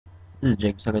This is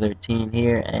Jacob Sucker 13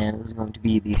 here, and this is going to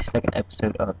be the second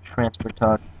episode of Transfer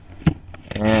Talk.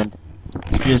 And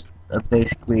it's just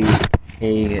basically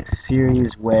a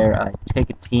series where I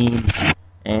take a team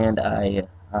and I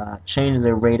change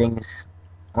their ratings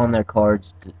on their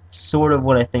cards to sort of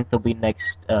what I think they'll be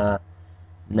next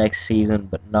season,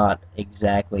 but not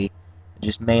exactly.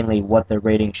 Just mainly what their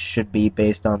ratings should be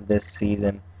based on this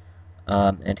season,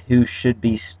 and who should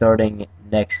be starting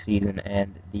next season.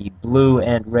 And the blue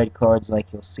and red cards,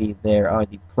 like you'll see there, are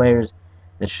the players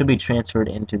that should be transferred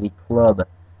into the club.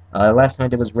 Last time I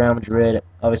did was Real Madrid.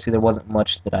 Obviously, there wasn't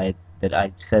much that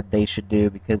I said they should do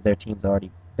because their team's already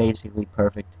basically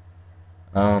perfect.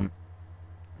 Um,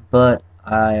 but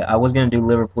I was gonna do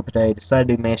Liverpool today. Decided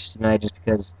to do Manchester United just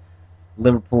because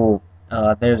Liverpool.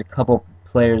 There's a couple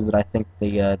players that I think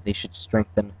they should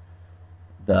strengthen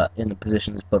in the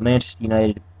positions, but Manchester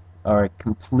United are a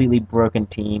completely broken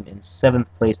team in 7th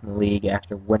place in the league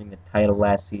after winning the title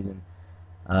last season.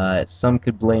 Some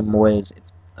could blame Moyes.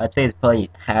 I'd say it's probably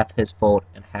half his fault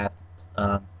and half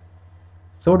um,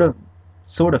 sort of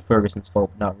sort of Ferguson's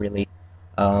fault, but not really.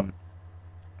 Um,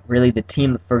 really, the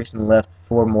team that Ferguson left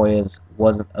for Moyes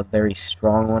wasn't a very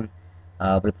strong one,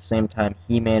 but at the same time,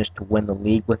 he managed to win the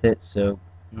league with it. So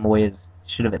Moyes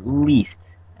should have at least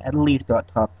got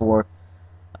top four.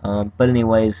 But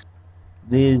anyways,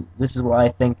 this is what I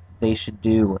think they should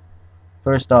do.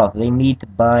 First off, they need to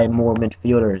buy more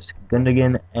midfielders,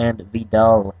 Gundogan and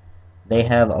Vidal. They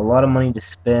have a lot of money to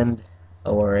spend,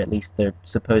 or at least they're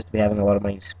supposed to be having a lot of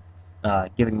money,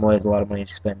 giving Moyes a lot of money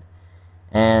to spend.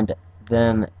 And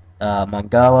then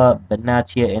Mangala,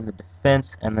 Benatia in the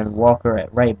defense, and then Walker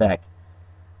at right back.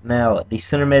 Now, the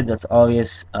center mids, that's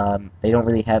obvious. They don't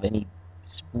really have any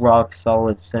rock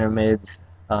solid center mids,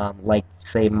 like,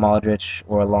 say, Modric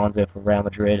or Alonso for Real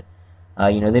Madrid.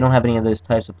 They don't have any of those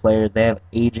types of players. They have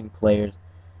aging players,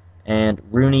 and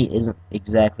Rooney isn't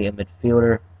exactly a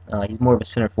midfielder. He's more of a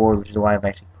center forward, which is why I've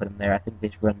actually put him there. I think they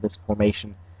should run this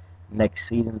formation next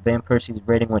season. Van Persie's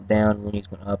rating went down,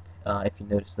 Rooney's went up, if you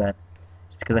notice that.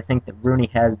 Just because I think that Rooney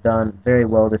has done very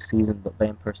well this season, but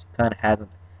Van Persie kind of hasn't.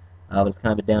 Was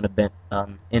kind of a down a bit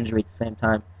injury at the same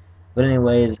time. But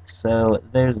anyways, so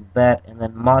there's that, and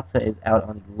then Mata is out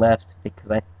on the left because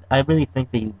I really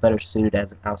think that he's better suited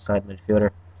as an outside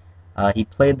midfielder. He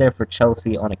played there for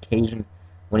Chelsea on occasion.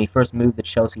 When he first moved to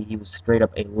Chelsea, he was straight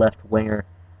up a left winger.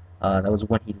 That was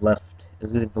when he left. It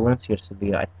was either Valencia or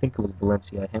Sevilla. I think it was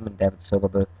Valencia. Him and David Silva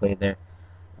both played there.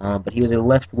 But he was a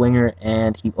left winger,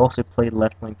 and he also played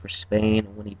left wing for Spain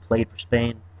when he played for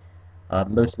Spain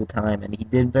most of the time, and he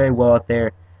did very well out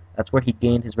there. That's where he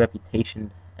gained his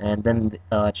reputation, and then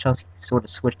Chelsea sort of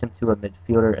switched him to a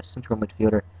midfielder, a central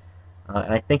midfielder,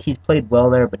 and I think he's played well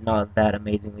there, but not that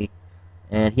amazingly.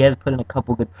 And he has put in a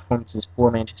couple good performances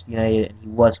for Manchester United, and he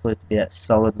was supposed to be that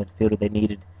solid midfielder they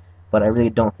needed, but I really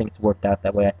don't think it's worked out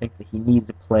that way. I think that he needs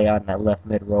to play out in that left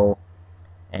mid role,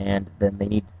 and then they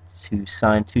need to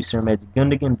sign two center mids,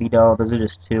 Gundogan, Vidal. Those are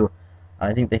just two.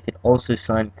 I think they could also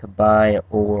sign Kabay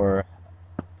or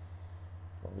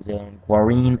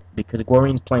Guarin, because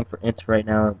Guarin's playing for Inter right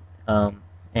now, and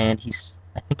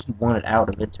I think he wanted out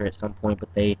of Inter at some point,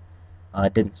 but they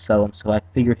didn't sell him, so I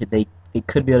figured they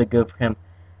could be able to go for him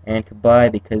and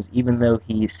Kabay, because even though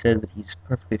he says that he's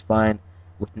perfectly fine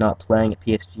with not playing at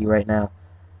PSG right now,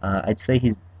 I'd say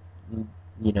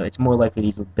it's more likely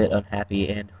he's a bit unhappy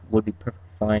and would be perfectly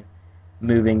fine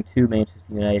moving to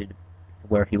Manchester United,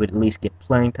 where he would at least get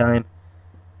playing time.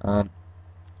 Um,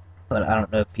 but I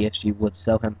don't know if PSG would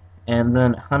sell him. And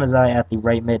then Hanazai at the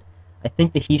right mid. I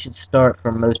think that he should start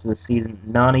for most of the season.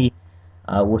 Nani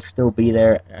will still be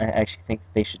there. I actually think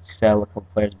that they should sell a couple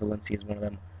players. Valencia is one of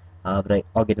them, but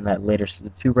I'll get in that later. So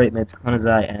the two right mids,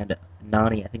 Hanazai and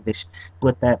Nani, I think they should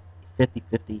split that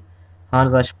 50-50.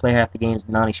 Hanazai should play half the games.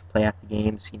 Nani should play half the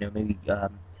games. Maybe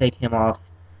take him off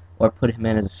or put him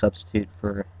in as a substitute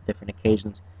for different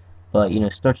occasions. But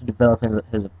start to develop him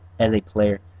as a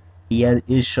player. He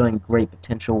is showing great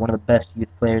potential, one of the best youth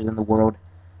players in the world.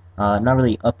 Not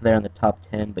really up there in the top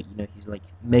 10, but he's like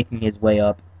making his way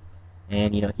up,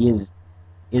 and he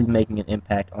is making an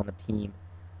impact on the team.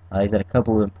 He's had a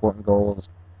couple of important goals,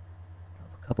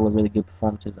 a couple of really good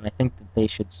performances, and I think that they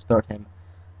should start him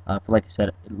for, like I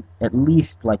said, at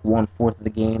least like 1/4 of the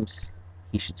games.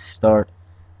 He should start,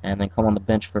 and then come on the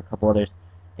bench for a couple others.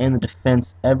 In the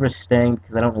defense, Everest staying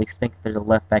because I don't really think there's a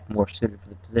left back more suited for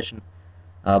the position.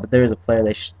 But there is a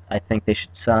player I think they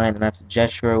should sign, and that's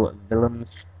Jetro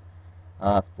Willems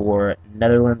for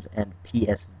Netherlands and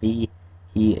PSV.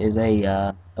 He is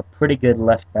a pretty good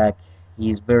left back.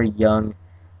 He's very young,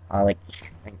 like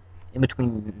in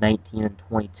between 19 and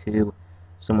 22.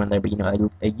 someone there, but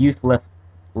a youth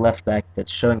left back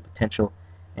that's showing potential.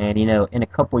 And in a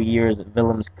couple years,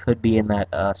 Willems could be in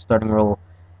that starting role,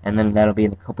 and then that'll be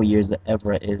in a couple years that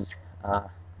Evra is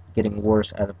getting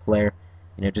worse as a player,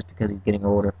 just because he's getting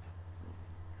older.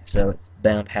 So it's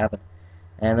bound to happen.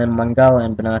 And then Mangala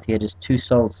and Benatia, just two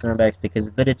solid center backs, because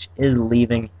Vidic is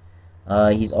leaving.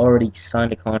 He's already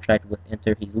signed a contract with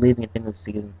Inter. He's leaving at the end of the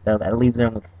season. That leaves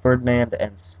them with Ferdinand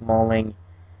and Smalling,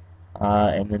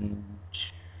 and then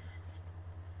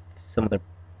some other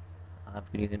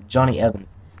Johnny Evans.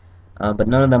 But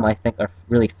none of them, I think, are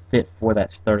really fit for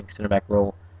that starting center back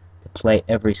role to play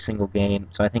every single game.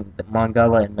 So I think that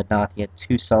Mangala and Benatia,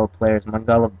 two solid players.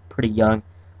 Mangala pretty young,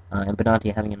 and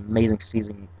Benatia having an amazing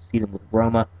season with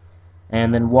Roma.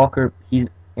 And then Walker, he's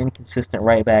inconsistent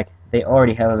right back. They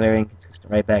already have a very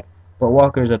inconsistent right back, but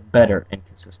Walker is a better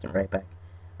inconsistent right back,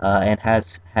 and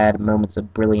has had moments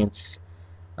of brilliance.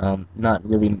 Not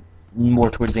really more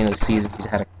towards the end of the season. He's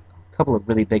had a couple of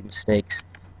really big mistakes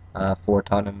for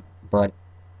Tottenham, but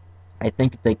I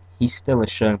think that he still has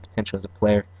shown potential as a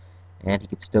player, and he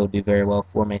could still do very well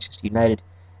for Manchester United.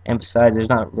 And besides, there's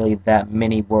not really that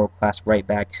many world-class right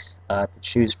backs to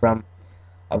choose from.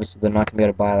 Obviously, they're not going to be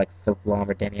able to buy like Philip Lahm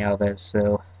or Dani Alves,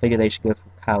 so I figure they should go for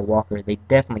Kyle Walker. They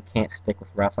definitely can't stick with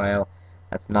Rafael.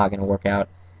 That's not going to work out.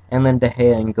 And then De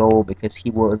Gea in goal, because he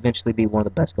will eventually be one of the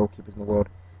best goalkeepers in the world.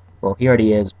 Well, he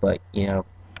already is, but,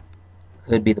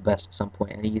 could be the best at some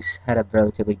point. And he's had a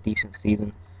relatively decent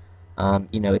season.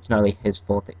 It's not really his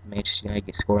fault that Manchester United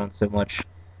gets scored on so much.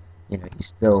 He's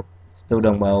still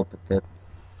done well, but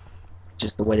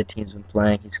just the way the team's been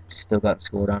playing, he's still gotten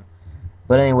scored on.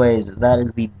 But anyways, that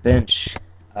is the bench.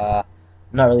 I'm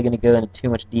not really going to go into too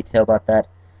much detail about that.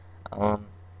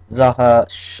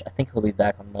 Zaha, I think he'll be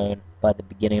back on loan by the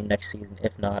beginning of next season.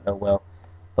 If not, oh well.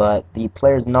 But the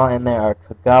players not in there are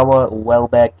Kagawa,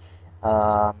 Welbeck,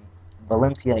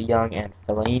 Valencia, Young, and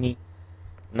Fellaini.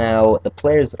 Now, the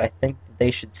players that I think that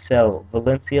they should sell,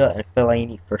 Valencia and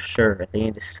Fellaini for sure. They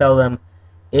need to sell them.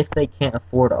 If they can't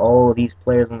afford all of these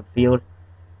players on the field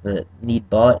that need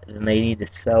bought, then they need to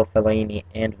sell Fellaini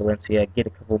and Valencia, get a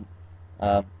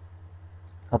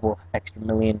couple extra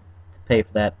million to pay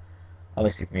for that.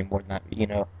 Obviously, it's going to be more than that,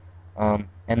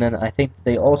 and then I think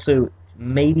they also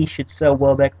maybe should sell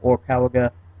Welbeck or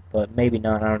Calaga, but maybe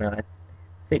not, I don't know. I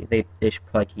think they should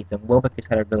probably keep them. Welbeck has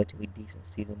had a relatively decent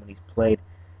season when he's played.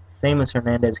 Same as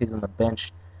Hernandez, who's on the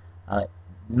bench.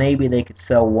 Maybe they could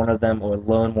sell one of them or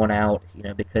loan one out,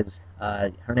 because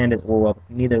Hernandez or Welbeck,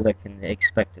 neither of them can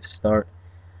expect to start.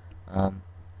 But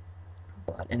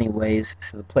anyways,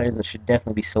 so the players that should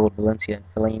definitely be sold, Valencia and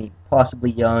Fellaini,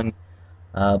 possibly Young,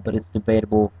 but it's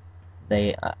debatable.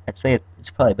 I'd say it's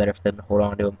probably better for them to hold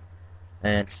on to him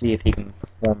and see if he can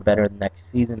perform better the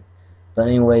next season. But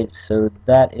anyways, so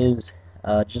that is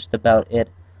just about it.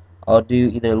 I'll do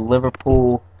either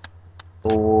Liverpool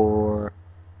or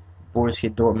Borussia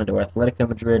Dortmund or Atletico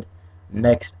Madrid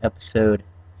next episode.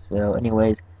 So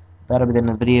anyways, that'll be the end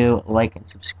of the video. Like and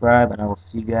subscribe, and I will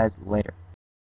see you guys later.